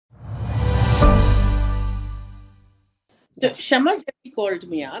So Shama Zethi called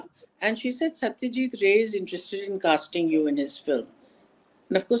me up and she said, Satyajit Ray is interested in casting you in his film.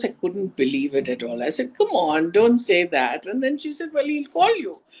 And of course, I couldn't believe it at all. I said, come on, don't say that. And then she said, well, he'll call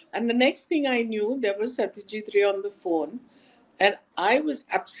you. And the next thing I knew, there was Satyajit Ray on the phone. And I was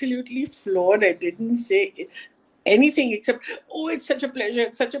absolutely floored. I didn't say anything except, oh, it's such a pleasure,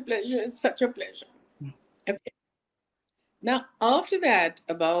 it's such a pleasure, it's such a pleasure. Okay. Now, after that,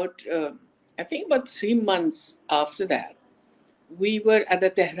 I think about 3 months after that, we were at the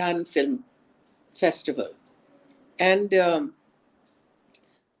Tehran Film Festival. And there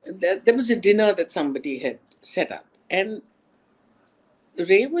was a dinner that somebody had set up. And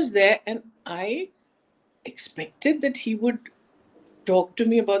Ray was there, and I expected that he would talk to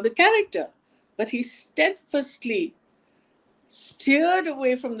me about the character. But he steadfastly steered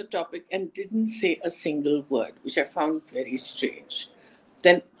away from the topic and didn't say a single word, which I found very strange.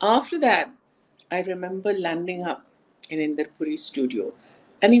 Then after that, I remember landing up in Inderpuri studio,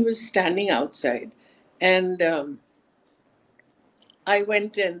 and he was standing outside, and I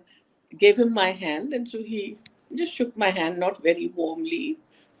went and gave him my hand, and so he just shook my hand, not very warmly,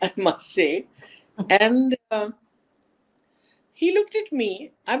 I must say, and he looked at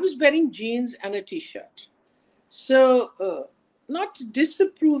me. I was wearing jeans and a t-shirt, so not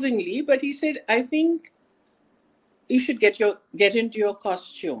disapprovingly, but he said, I think you should get into your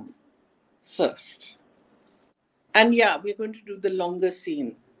costume first. And yeah, we're going to do the longer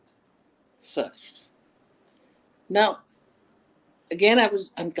scene first. Now, again, I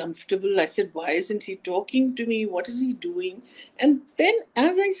was uncomfortable. I said, why isn't he talking to me? What is he doing? And then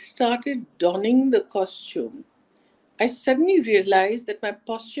as I started donning the costume, I suddenly realized that my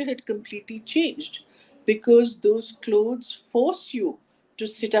posture had completely changed because those clothes force you to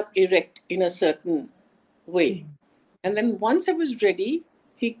sit up erect in a certain way. And then once I was ready,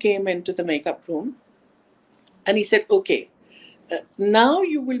 he came into the makeup room and he said, okay, now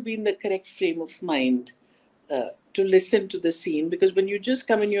you will be in the correct frame of mind to listen to the scene, because when you just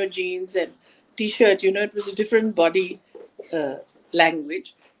come in your jeans and t-shirt, it was a different body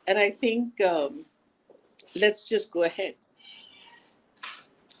language. And I think let's just go ahead.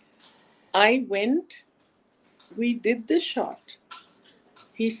 I went, we did the shot.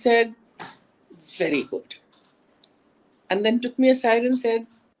 He said, very good. And then took me aside and said,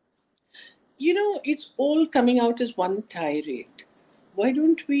 it's all coming out as one tirade. Why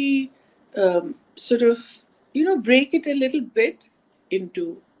don't we sort of, break it a little bit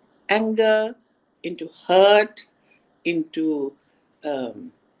into anger, into hurt, into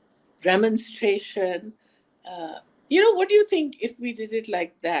remonstration? What do you think if we did it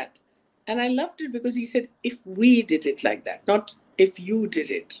like that? And I loved it because he said, if we did it like that, not if you did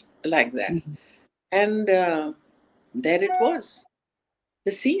it like that. Mm-hmm. And there it was,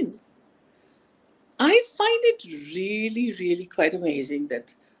 the scene. I find it really, really quite amazing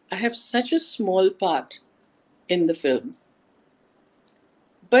that I have such a small part in the film,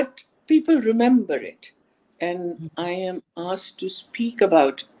 but people remember it. And I am asked to speak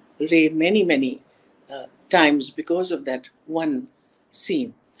about Ray many, many times because of that one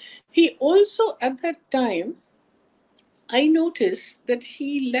scene. He also, at that time, I noticed that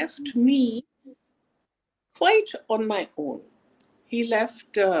he left me quite on my own. He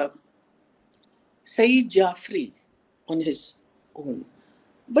left Saeed Jafri on his own.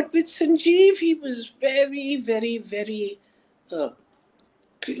 But with Sanjeev, he was very, very, very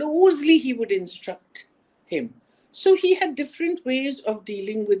closely, he would instruct him. So he had different ways of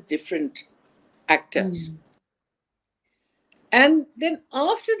dealing with different actors. And then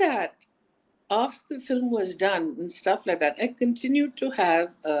after that, after the film was done and stuff like that, I continued to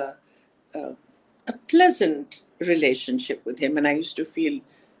have a pleasant relationship with him. And I used to feel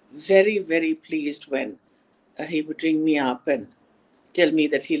very, very pleased when he would ring me up and tell me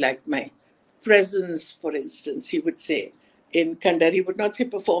that he liked my presence, for instance, he would say. In Kandar, he would not say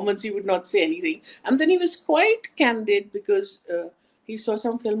performance, he would not say anything. And then he was quite candid because he saw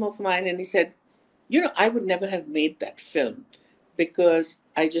some film of mine and he said, I would never have made that film because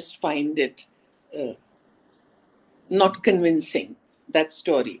I just find it not convincing, that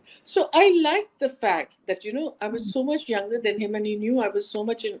story. So I liked the fact that, I was so much younger than him and he knew I was so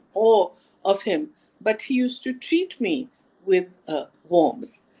much in awe of him, but he used to treat me with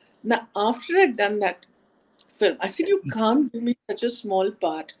warmth. Now, after I'd done that film, I said, you can't give me such a small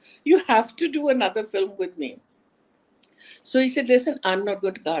part. You have to do another film with me. So he said, listen, I'm not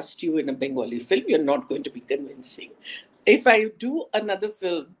going to cast you in a Bengali film. You're not going to be convincing. If I do another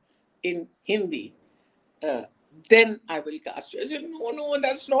film in Hindi, then I will cast you. I said, no,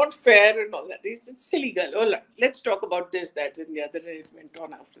 that's not fair and all that. He said, silly girl. All right, let's talk about this, that, and the other. And it went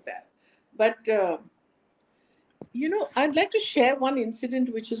on after that. But I'd like to share one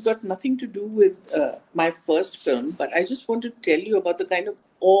incident which has got nothing to do with my first film, but I just want to tell you about the kind of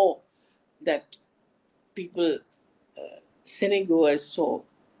awe that people, cinegoers, saw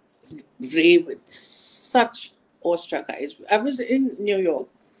Ray with such awestruck eyes. I was in New York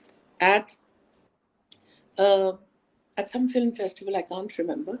at uh, at some film festival, I can't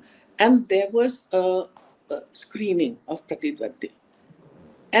remember, and there was a screening of Pratidvati.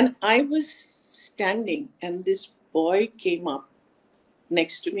 And I was standing, and this boy came up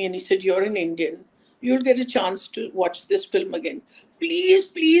next to me and he said, "You're an Indian. You'll get a chance to watch this film again. Please,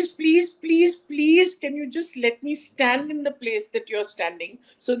 please, please, please, please, can you just let me stand in the place that you're standing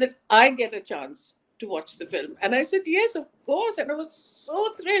so that I get a chance to watch the film?" And I said, "Yes, of course." And I was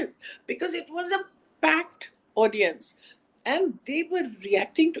so thrilled because it was a packed audience and they were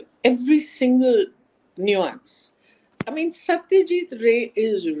reacting to every single nuance. I mean, Satyajit Ray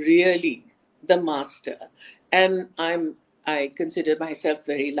is really the master, and I consider myself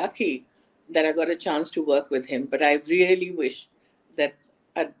very lucky that I got a chance to work with him. But I really wish that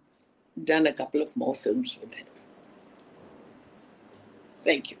I'd done a couple of more films with him.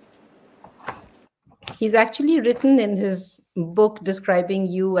 Thank you. He's actually written in his book describing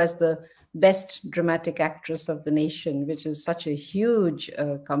you as the best dramatic actress of the nation, which is such a huge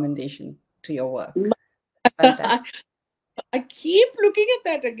commendation to your work. Fantastic. I keep looking at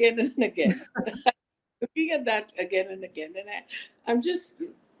that again and again. Looking at that again and again, and I'm just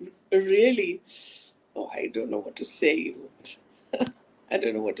really, oh, I don't know what to say even. I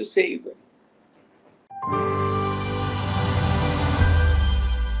don't know what to say even.